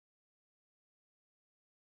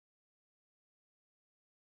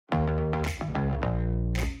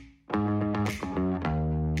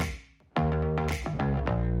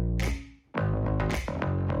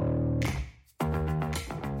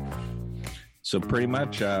So pretty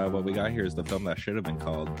much what we got here is the film that should have been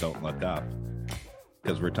called Don't Look Up.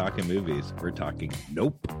 Because we're talking movies. We're talking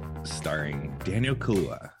Nope, starring Daniel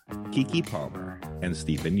Kaluuya, Keke Palmer, and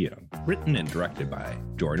Stephen Yeun. Written and directed by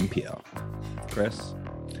Jordan Peele. Chris,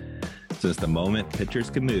 since the moment pictures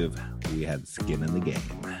can move, we had skin in the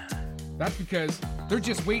game. That's because they're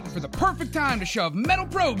just waiting for the perfect time to shove metal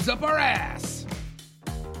probes up our ass.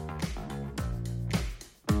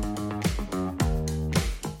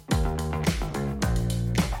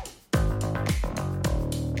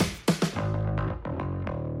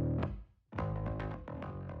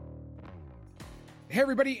 Hey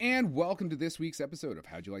everybody, and welcome to this week's episode of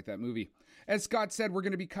How'd You Like That Movie? As Scott said, we're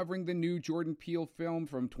going to be covering the new Jordan Peele film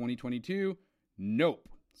from 2022, Nope.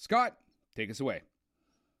 Scott, take us away.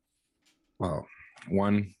 Well,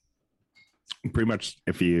 pretty much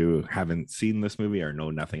if you haven't seen this movie or know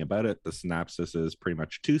nothing about it, the synopsis is pretty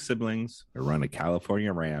much two siblings who run a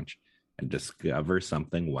California ranch and discover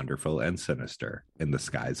something wonderful and sinister in the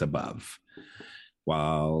skies above.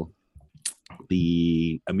 While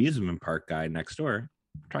the amusement park guy next door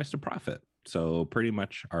tries to profit. So pretty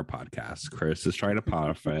much our podcast, Chris is trying to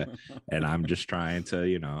profit and I'm just trying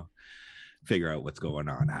to, figure out what's going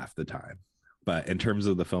on half the time. But in terms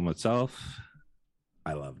of the film itself,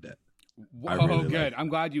 I loved it. Whoa, good. I'm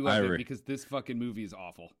glad you loved it because this fucking movie is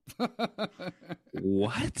awful.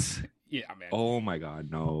 What? Yeah, man. Oh my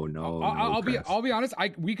God. No. I'll be honest.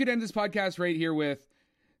 We could end this podcast right here with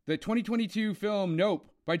the 2022 film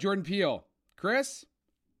Nope by Jordan Peele. Chris?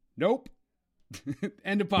 Nope.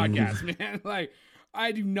 End of podcast, man. Like,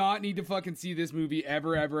 I do not need to fucking see this movie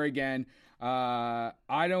ever again.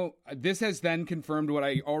 This has then confirmed what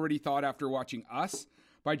I already thought after watching Us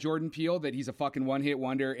by Jordan Peele, that he's a fucking one-hit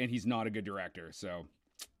wonder and he's not a good director. So,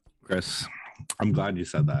 Chris, I'm glad you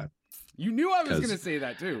said that. You knew I was going to say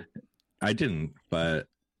that too. I didn't, but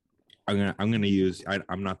I'm gonna use.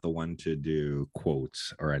 I'm not the one to do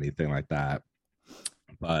quotes or anything like that,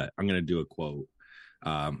 but I'm gonna do a quote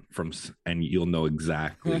and you'll know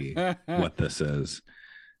exactly what this is.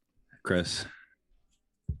 Chris,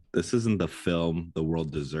 this isn't the film the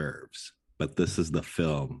world deserves, but this is the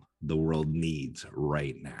film the world needs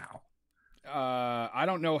right now. I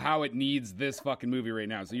don't know how it needs this fucking movie right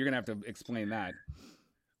now, so you're gonna have to explain that.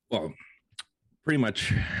 Well, pretty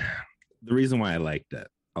much the reason why I liked it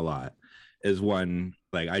a lot is one,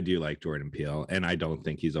 like, I do like Jordan Peele, and I don't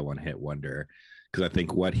think he's a one-hit wonder because I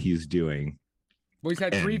think what he's doing. Well, he's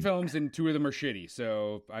had 3 films and 2 of them are shitty.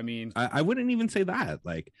 So, I mean, I wouldn't even say that.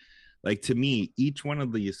 Like to me, each one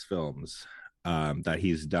of these films that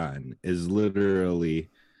he's done is literally,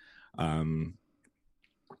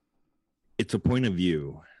 it's a point of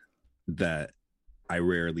view that I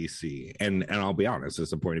rarely see, and I'll be honest,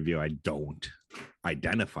 it's a point of view I don't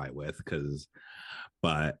identify with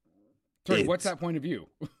but. Sorry, what's that point of view?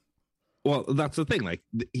 Well, that's the thing. Like,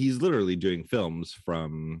 he's literally doing films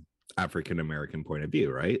from African-American point of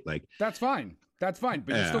view, right? Like, that's fine. But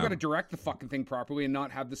you still got to direct the fucking thing properly and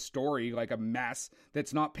not have the story like a mess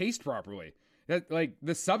that's not paced properly. That, like,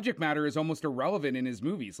 the subject matter is almost irrelevant in his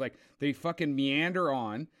movies. Like, they fucking meander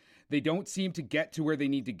on. They don't seem to get to where they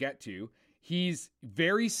need to get to. He's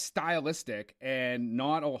very stylistic and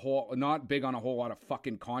not big on a whole lot of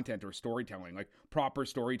fucking content or storytelling, like proper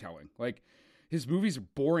storytelling. Like, his movies are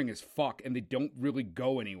boring as fuck and they don't really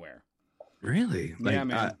go anywhere. Really? Yeah,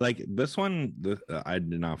 man. Like this one, I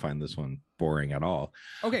did not find this one boring at all.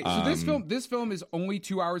 Okay, so this film is only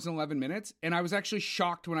 2 hours and 11 minutes, and I was actually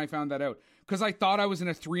shocked when I found that out because I thought I was in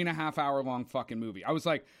a 3.5 hour long fucking movie. I was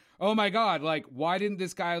like, oh my God, like, why didn't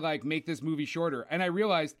this guy like make this movie shorter? And I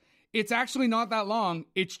realized it's actually not that long.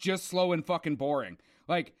 It's just slow and fucking boring.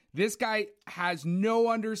 Like, this guy has no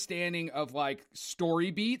understanding of like story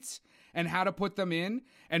beats and how to put them in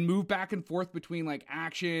and move back and forth between like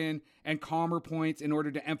action and calmer points in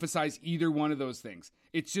order to emphasize either one of those things.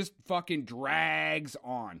 It's just fucking drags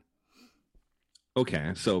on.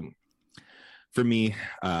 Okay, so for me,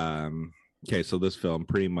 so this film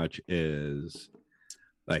pretty much is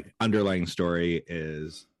like underlying story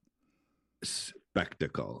is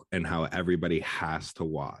spectacle and how everybody has to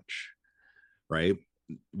watch, right?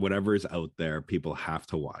 Whatever's out there, people have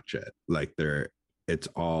to watch it. Like, it's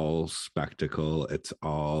all spectacle, it's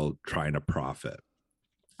all trying to profit,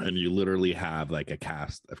 and you literally have like a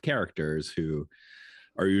cast of characters who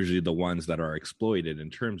are usually the ones that are exploited in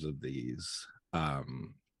terms of these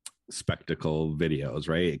spectacle videos,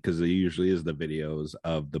 right? Because it usually is the videos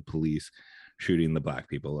of the police shooting the black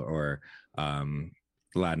people or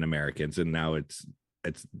Latin Americans, and now it's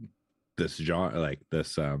this genre, like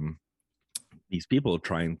this these people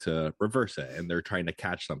trying to reverse it, and they're trying to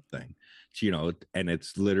catch something, and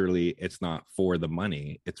it's literally, it's not for the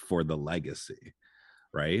money, it's for the legacy,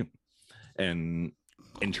 right? And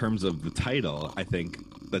in terms of the title, I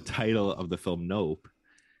think the title of the film Nope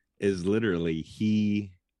is literally,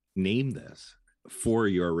 he named this for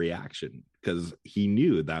your reaction, because he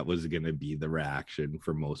knew that was going to be the reaction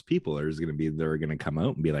for most people. They're going to come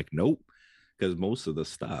out and be like, nope, because most of the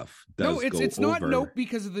stuff does it's not Nope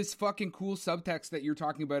because of this fucking cool subtext that you're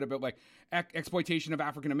talking about like exploitation of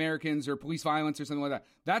African Americans or police violence or something like that.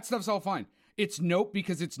 That stuff's all fine. It's Nope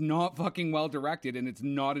because it's not fucking well directed and it's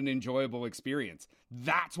not an enjoyable experience.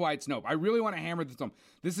 That's why it's Nope. I really want to hammer this home.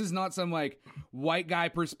 This is not some like white guy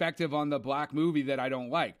perspective on the black movie that I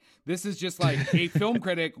don't like. This is just like a film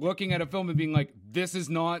critic looking at a film and being like, this is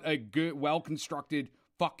not a good, well-constructed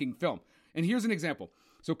fucking film. And here's an example.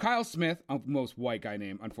 So Kyle Smith, most white guy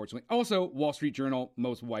name, unfortunately. Also, Wall Street Journal,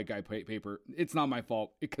 most white guy paper. It's not my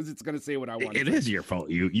fault because it's going to say what I want. It is your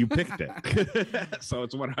fault. You picked it. So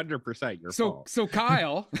it's 100% your fault. So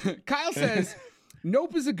Kyle says,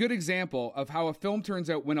 Nope is a good example of how a film turns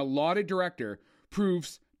out when a lauded director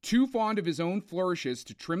proves too fond of his own flourishes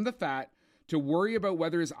to trim the fat, to worry about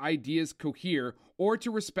whether his ideas cohere, or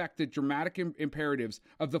to respect the dramatic imperatives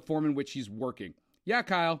of the form in which he's working. Yeah,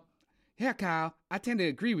 Kyle, I tend to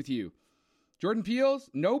agree with you. Jordan Peele's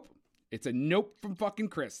Nope. It's a Nope from fucking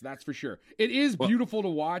Chris, that's for sure. It is beautiful to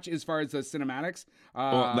watch as far as the cinematics.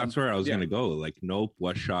 That's where I was going to go. Like, Nope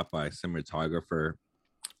was shot by cinematographer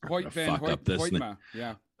Hoyt van Hoytma.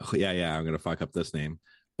 Yeah. I'm going to fuck up this name.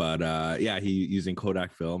 But he using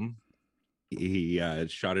Kodak film. He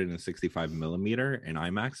shot it in 65 millimeter in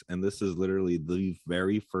IMAX, and this is literally the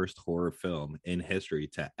very first horror film in history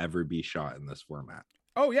to ever be shot in this format.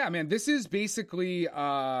 Oh yeah, man. This is basically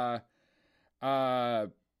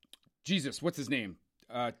Jesus, what's his name?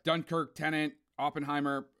 Dunkirk, Tenet,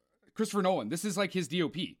 Oppenheimer, Christopher Nolan. This is like his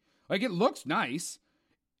DOP. Like, it looks nice,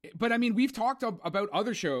 but I mean, we've talked about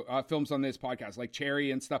other films on this podcast, like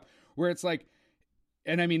Cherry and stuff, where it's like,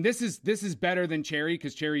 and I mean, this is better than Cherry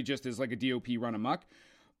because Cherry just is like a DOP run amok.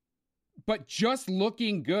 But just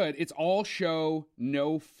looking good, it's all show,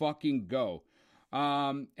 no fucking go.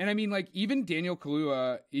 And I mean, like, even Daniel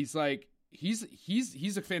Kaluuya, he's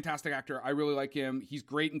a fantastic actor. I really like him. He's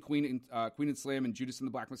great in Queen and Slim and Judas and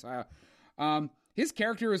the Black Messiah. His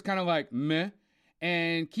character is kind of like meh.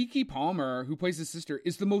 And Keke Palmer, who plays his sister,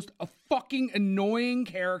 is the most fucking annoying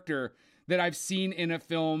character that I've seen in a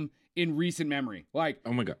film in recent memory. Like,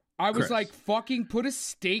 oh my God. I was like, fucking put a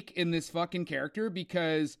stake in this fucking character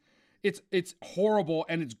because it's horrible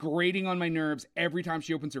and it's grating on my nerves every time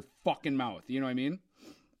she opens her fucking mouth. You know what I mean?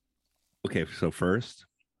 Okay, so first,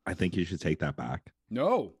 I think you should take that back.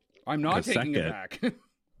 No, I'm not taking it back.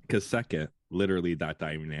 Because second, literally that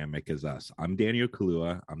dynamic is us. I'm Daniel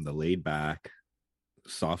Kaluuya. I'm the laid back,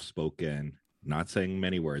 soft spoken, not saying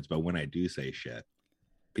many words, but when I do say shit,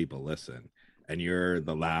 people listen. And you're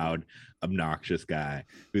the loud, obnoxious guy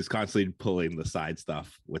who's constantly pulling the side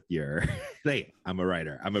stuff with your, hey, I'm a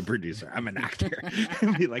writer, I'm a producer, I'm an actor.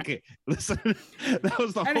 And be like, hey, listen, that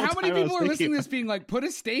was the and whole how many time people are listening to this being like, put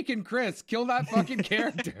a stake in Chris, kill that fucking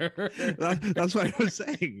character. That's what I was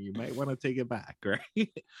saying. You might want to take it back, right?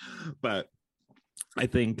 But I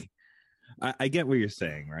think I get what you're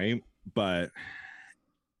saying, right? But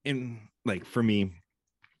for me,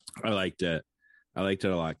 I liked it a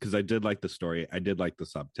lot because I did like the story. I did like the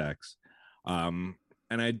subtext. And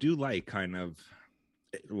I do like kind of,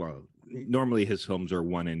 well, normally his films are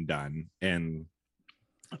one and done, and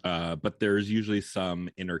but there's usually some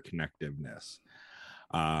interconnectiveness.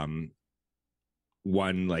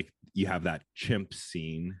 One, like, you have that chimp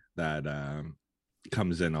scene that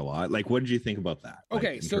comes in a lot. Like, what did you think about that?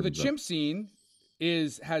 Okay, so the chimp scene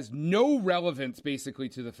has no relevance basically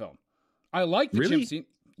to the film. I like the chimp scene.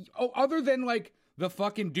 Oh, other than like the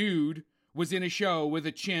fucking dude was in a show with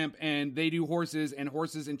a chimp and they do horses and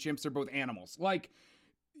chimps are both animals. Like,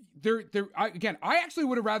 I actually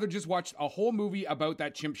would have rather just watched a whole movie about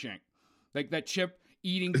that chimp shank, like that chimp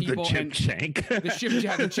eating people. The chimp shank. The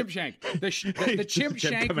chimp shank. The chimp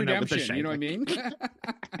shank redemption. You know what I mean?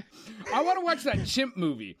 I want to watch that chimp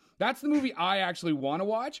movie. That's the movie I actually want to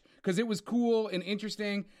watch because it was cool and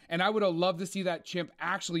interesting, and I would have loved to see that chimp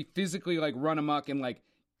actually physically like run amok and like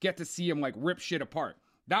get to see him like rip shit apart.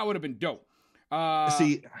 That would have been dope. Like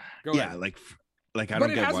I don't.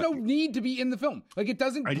 But it has no need to be in the film. Like, it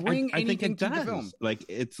doesn't bring anything to the film. Like,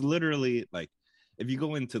 it's literally like, if you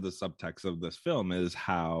go into the subtext of this film, is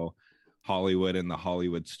how Hollywood and the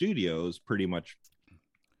Hollywood studios pretty much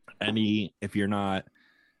if you're not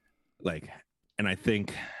like, and I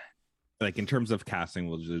think like in terms of casting,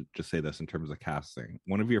 we'll just say this in terms of casting.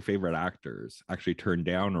 One of your favorite actors actually turned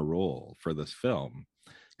down a role for this film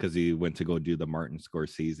because he went to go do the Martin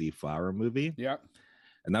Scorsese Flower movie. Yeah.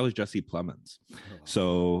 And that was Jesse Plemons.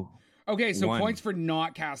 So okay, so points for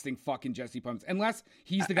not casting fucking Jesse Plemons, unless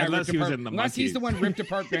he's the guy unless ripped he was apart. in the Unless he's the Monkees. one ripped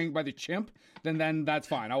apart banged by the chimp, then that's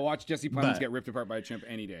fine. I'll watch Jesse Plemons get ripped apart by a chimp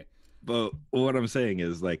any day. But what I'm saying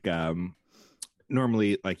is like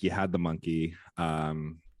normally like you had the monkey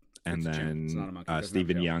and It's a chimp. then It's not a monkey. It doesn't have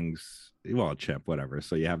Stephen a tail. Young's, well, chimp, whatever.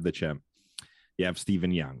 So you have the chimp, you have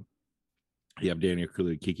Stephen Young, you have Daniel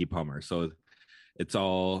Kaluuya, Kiki Palmer. So it's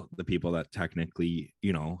all the people that technically,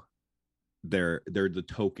 you know, they're the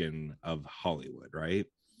token of Hollywood, right?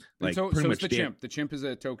 Like so it's the chimp. The chimp is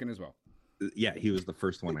a token as well. Yeah, he was the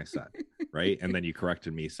first one I said, right? And then you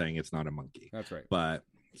corrected me saying it's not a monkey. That's right. But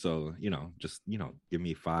so, you know, just, you know, give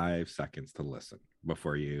me 5 seconds to listen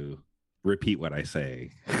before you repeat what I say.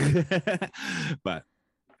 But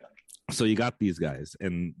so you got these guys,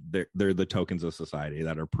 and they're the tokens of society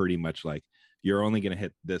that are pretty much like, you're only going to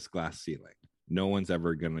hit this glass ceiling. No one's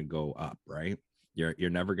ever going to go up, right? You're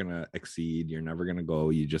never going to exceed. You're never going to go.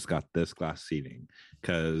 You just got this glass ceiling.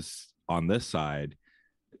 Because on this side,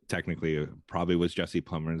 technically it probably was Jesse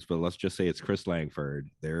Plemons, but let's just say it's Chris Langford.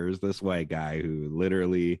 There's this white guy who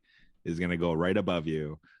literally is going to go right above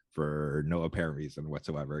you for no apparent reason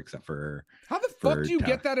whatsoever, except for how the fuck do you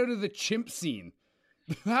get that out of the chimp scene?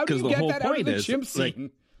 How do you get that out of the chimp scene?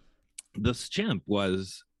 Like, this chimp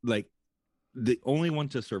was like the only one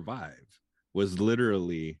to survive was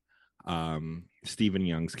literally Stephen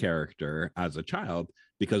Young's character as a child,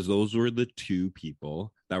 because those were the two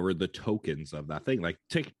people that were the tokens of that thing. Like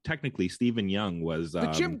technically Stephen Young was the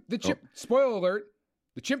chimp. Spoiler alert,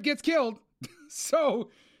 the chimp gets killed. So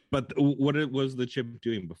but what it was the chimp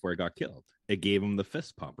doing before it got killed? It gave him the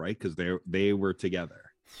fist pump, right? Because they were together.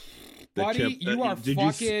 The buddy, chimp, you are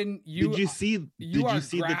fucking. Did you see? You are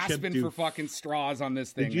see grasping the chimp for fucking straws on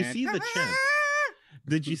this thing. Did you man. see the chimp?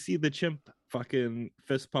 Did you see the chimp fucking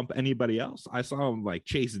fist pump anybody else? I saw him like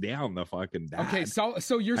chase down the fucking dad. Okay,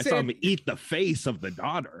 so you're I saying saw him eat the face of the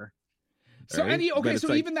daughter. So right? okay, so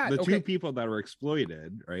like even that the okay. two people that were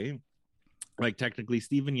exploited, right? Like technically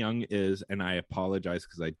Stephen Young is, and I apologize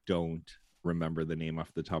because I don't remember the name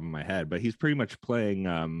off the top of my head, but he's pretty much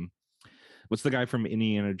playing what's the guy from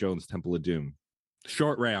Indiana Jones Temple of Doom?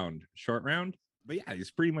 Short round. But yeah,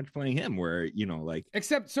 he's pretty much playing him, where, you know, like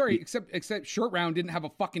except Short Round didn't have a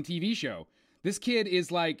fucking TV show. This kid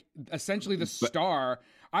is like essentially the star.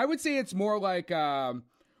 I would say it's more like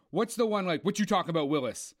what's the one, like What You Talk About,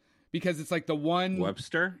 Willis? Because it's like the one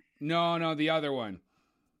Webster? No, the other one.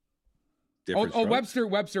 Different Webster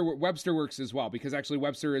works as well, because actually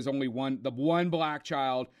Webster is only the one black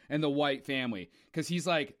child and the white family, because he's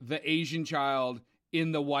like the Asian child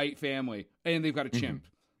in the white family, and they've got a chimp.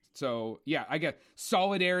 So yeah, I get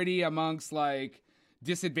solidarity amongst like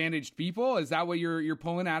disadvantaged people. Is that what you're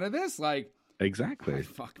pulling out of this? Like exactly. Oh,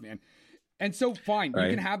 fuck, man. And so fine, right.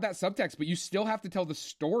 You can have that subtext, but you still have to tell the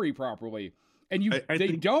story properly, and they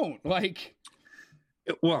don't like.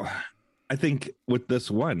 Well, I think with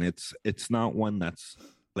this one, it's not one that's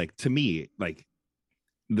like, to me, like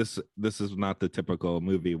this is not the typical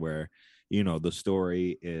movie where, you know, the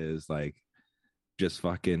story is like just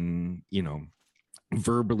fucking, you know,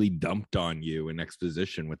 verbally dumped on you in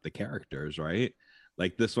exposition with the characters, right?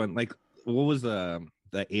 Like this one, like what was the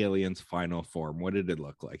alien's final form? What did it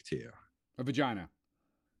look like to you? A vagina.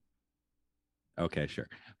 Okay, sure,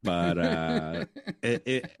 but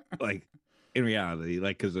it like. In reality,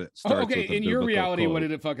 like, because it starts with in your reality, quote. What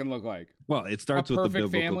did it fucking look like? Well, it starts with the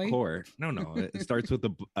biblical family? core. No, it starts with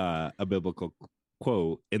a biblical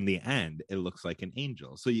quote. In the end, it looks like an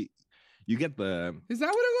angel. So you get the. Is that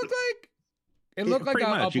what it looked like? It looked like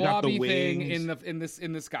a blobby thing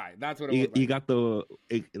in the sky. That's what it looked like. You got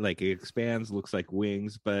it expands, looks like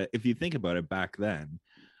wings. But if you think about it, back then,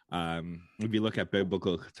 if you look at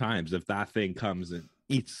biblical times, if that thing comes and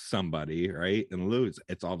eats somebody, right, and lose,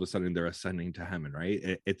 it's all of a sudden they're ascending to heaven,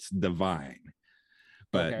 right? It's divine.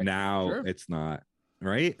 But now it's not,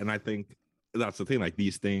 right? And I think that's the thing. Like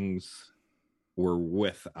these things were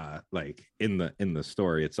with, like in the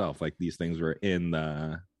story itself. Like these things were in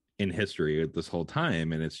history this whole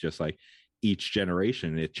time, and it's just like each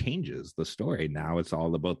generation it changes the story. Now it's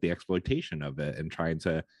all about the exploitation of it and trying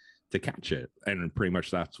to catch it, and pretty much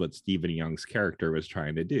that's what Stephen Young's character was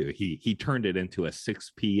trying to do. He turned it into a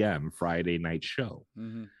 6 p.m. Friday night show.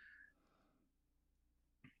 Mm-hmm.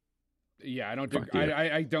 Yeah, I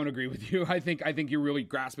don't agree with you. I think you're really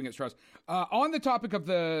grasping at straws. On the topic of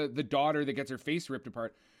the daughter that gets her face ripped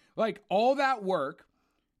apart, like all that work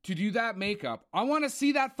to do that makeup. I want to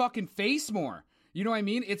see that fucking face more. You know what I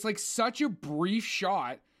mean? It's like such a brief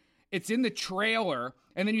shot. It's in the trailer,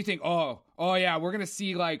 and then you think, oh yeah, we're gonna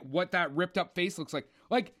see like what that ripped up face looks like.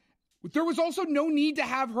 Like, there was also no need to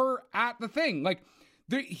have her at the thing. Like,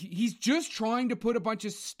 he's just trying to put a bunch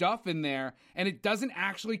of stuff in there, and it doesn't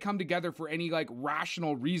actually come together for any like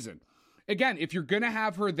rational reason. Again, if you're gonna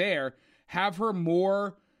have her there, have her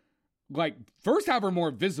more like, first have her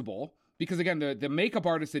more visible, because again, the makeup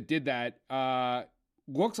artist that did that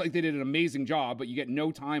looks like they did an amazing job, but you get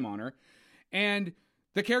no time on her. And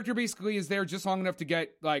the character basically is there just long enough to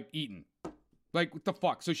get like eaten. Like, what the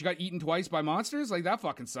fuck? So she got eaten twice by monsters? Like, that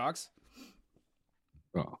fucking sucks.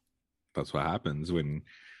 Well, that's what happens when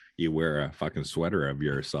you wear a fucking sweater of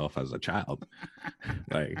yourself as a child.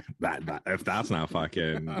 Like, that if that's not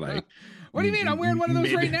fucking like, what do you mean? I'm wearing one of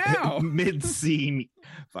those right now. Mid-scene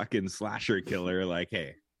fucking slasher killer. Like, hey,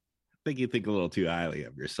 I think you think a little too highly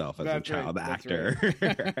of yourself as a child actor.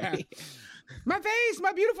 Right. My face,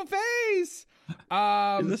 my beautiful face.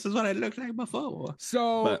 This is what I looked like before.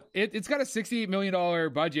 So it's got a $68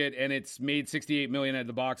 million budget, and it's made $68 million at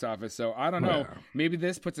the box office. So I don't know. Yeah. Maybe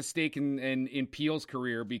this puts a stake in Peele's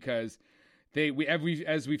career, because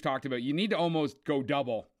as we've talked about, you need to almost go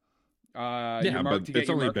double. Yeah, but it's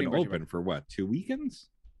only been open for what, 2 weekends?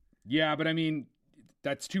 Yeah, but I mean,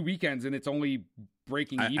 that's 2 weekends, and it's only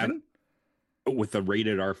breaking even. With a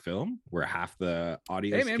rated R film where half the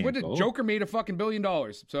audience. Hey man, Joker made a fucking $1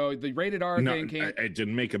 billion, so the rated R thing can't. It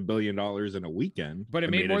didn't make $1 billion in a weekend, but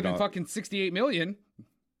it made more than fucking $68 million.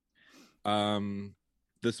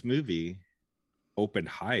 This movie opened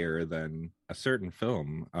higher than a certain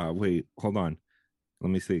film. Wait, hold on,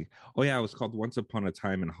 let me see. Oh yeah, it was called Once Upon a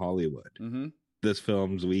Time in Hollywood. Mm-hmm. This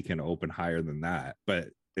film's weekend opened higher than that, but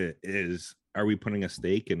it is. Are we putting a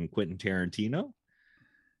stake in Quentin Tarantino?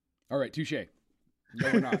 All right, touche. No,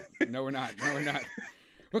 we're not. No, we're not. No, we're not.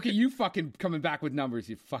 Look at you fucking coming back with numbers,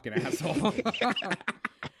 you fucking asshole.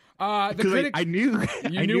 The critic, I knew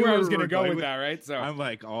you knew where I was going to go with that, right? So I'm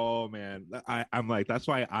like, oh man, I'm like, that's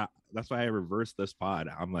why I reversed this pod.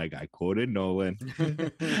 I'm like, I quoted Nolan.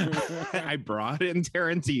 I brought in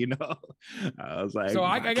Tarantino. I was like, so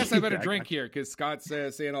I guess I better drink here because Scott's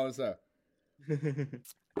saying all this stuff.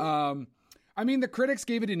 I mean, the critics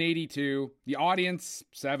gave it an 82. The audience,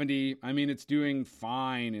 70. I mean, it's doing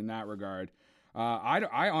fine in that regard.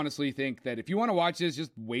 I honestly think that if you want to watch this,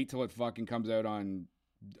 just wait till it fucking comes out on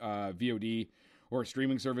VOD or a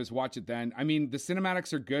streaming service. Watch it then. I mean, the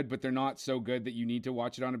cinematics are good, but they're not so good that you need to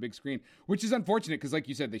watch it on a big screen, which is unfortunate because, like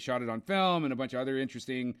you said, they shot it on film and a bunch of other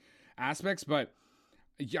interesting aspects. But,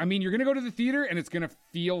 I mean, you're going to go to the theater and it's going to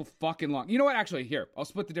feel fucking long. You know what? Actually, here, I'll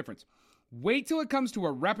split the difference. Wait till it comes to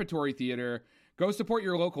a repertory theater. Go support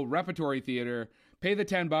your local repertory theater. Pay the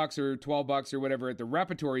 $10 or $12 or whatever at the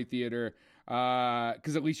repertory theater,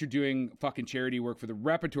 because at least you're doing fucking charity work for the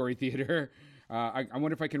repertory theater. I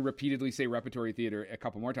wonder if I can repeatedly say repertory theater a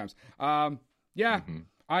couple more times. Yeah,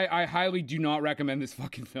 I highly do not recommend this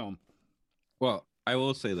fucking film. Well, I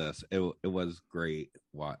will say this: it was great.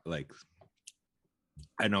 Like,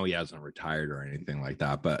 I know he hasn't retired or anything like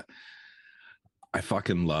that, but I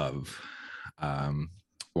fucking love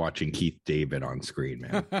watching Keith David on screen,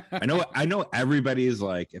 man. I know everybody's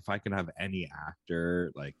like, if I can have any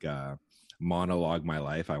actor like monologue my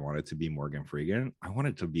life, I want it to be Morgan Freeman. I want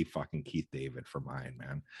it to be fucking Keith David for mine,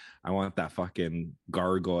 man. I want that fucking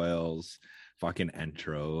gargoyles fucking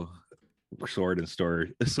intro, sword and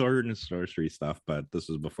sorcery stuff. But this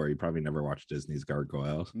was before, you probably never watched Disney's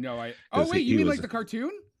Gargoyles. No, you mean like the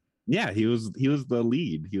cartoon? Yeah, he was the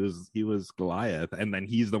lead. He was Goliath, and then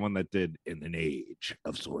he's the one that did In an Age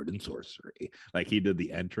of Sword and Sorcery. Like, he did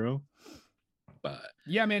the intro. But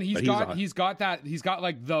yeah, man, he's got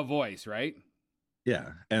like the voice, right?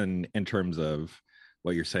 Yeah, and in terms of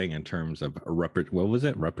what you're saying, in terms of what was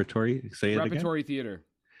it? Repertory? Say it again. Repertory theater.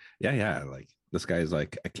 Yeah, like this guy's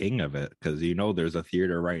like a king of it, because there's a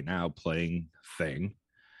theater right now playing Thing.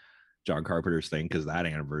 John Carpenter's Thing, because that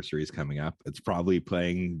anniversary is coming up. It's probably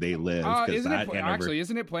playing They Live. Isn't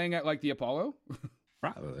it playing at like the Apollo?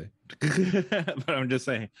 Probably. But I'm just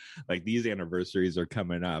saying, like, these anniversaries are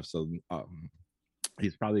coming up, so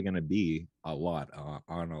he's probably going to be on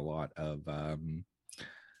a lot of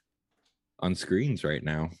on screens right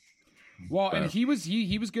now. Well, and he was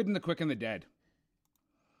good in The Quick and the Dead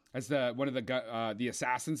as one of the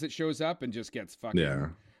assassins that shows up and just gets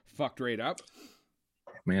fucked right up.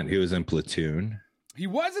 Man, he was in Platoon. He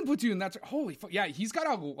was in Platoon. That's holy fuck. Yeah, he's got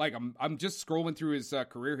I'm just scrolling through his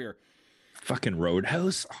career here. Fucking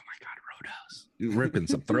Roadhouse. Oh my God, Roadhouse. You're ripping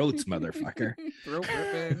some throats, motherfucker. Throat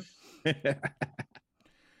ripping.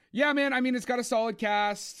 Yeah, man. I mean, it's got a solid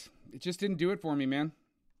cast. It just didn't do it for me, man.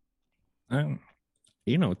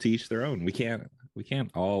 You know, to each their own. We can't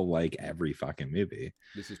all like every fucking movie.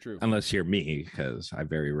 This is true. Unless you're me, because I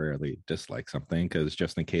very rarely dislike something, because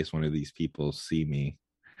just in case one of these people see me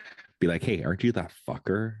be like, hey, aren't you that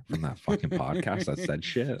fucker from that fucking podcast that said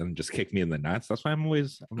shit, and just kick me in the nuts. That's why I'm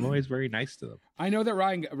always very nice to them. I know that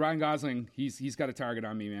Ryan Gosling, he's got a target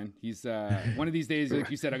on me, man. He's one of these days, like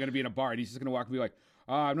you said, I'm gonna be in a bar and he's just gonna walk and be like,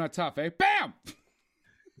 oh, I'm not tough, eh? Bam!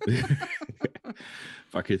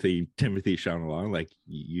 Fucking thing, Timothy Chalamet, like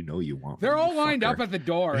you know you want. They're all lined fucker. up at the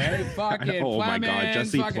door, eh? Fucking oh my god,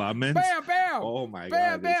 Jesse Plemons. Bam, bam. Oh my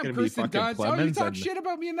bam, god, bam. It's Kirsten Dunst. Oh, you talk and... shit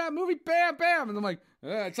about me in that movie. Bam, bam. And I'm like,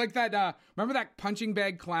 it's like that. Remember that punching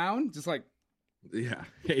bag clown? Just like. Yeah,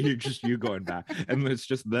 you're just you going back, and it's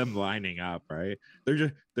just them lining up, right?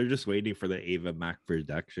 They're just waiting for the Ava Max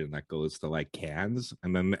production that goes to like Cannes,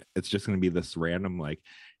 and then it's just gonna be this random, like,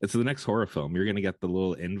 it's the next horror film. You're gonna get the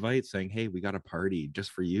little invite saying, "Hey, we got a party just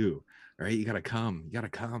for you, all right? You gotta come,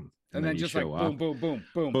 and then just like boom, boom, boom,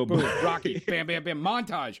 boom, boom, boom, Rocky, bam, bam, bam,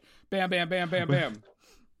 montage, bam, bam, bam, bam, bam.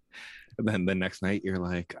 And then the next night, you're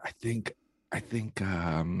like, I think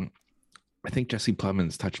Jesse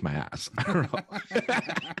Plemons touched my ass. I don't know.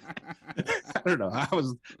 I don't know. I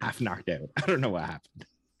was half knocked out. I don't know what happened.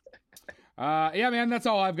 Yeah, man, that's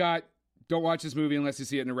all I've got. Don't watch this movie unless you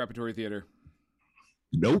see it in a repertory theater.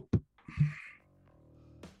 Nope.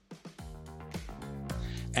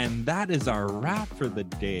 And that is our wrap for the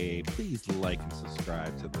day. Please like and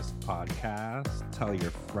subscribe to this podcast. Tell your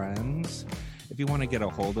friends. If you want to get a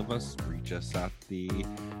hold of us, reach us at the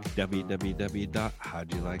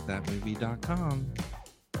www.howdyoulikethatmovie.com.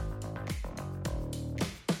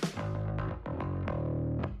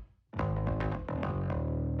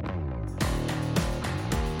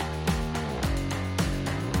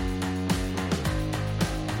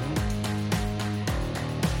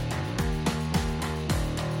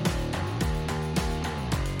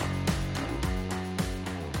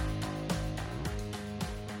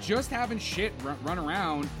 Just having shit run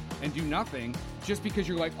around and do nothing just because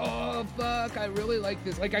you're like, oh fuck, I really like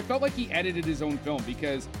this. Like, I felt like he edited his own film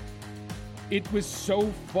because it was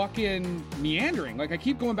so fucking meandering. Like, I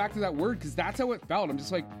keep going back to that word because that's how it felt. I'm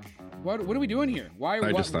just like, what are we doing here?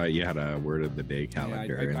 I just thought you had a word of the day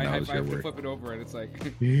calendar, and that was your word. To flip it over and it's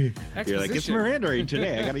like you're like, it's meandering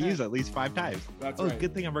today. I got to use it at least 5 times. That's right.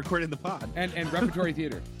 Good thing I'm recording the pod. And repertory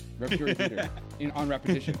theater on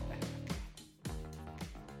repetition.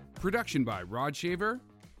 Production by Rod Shaver,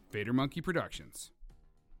 Vader Monkey Productions.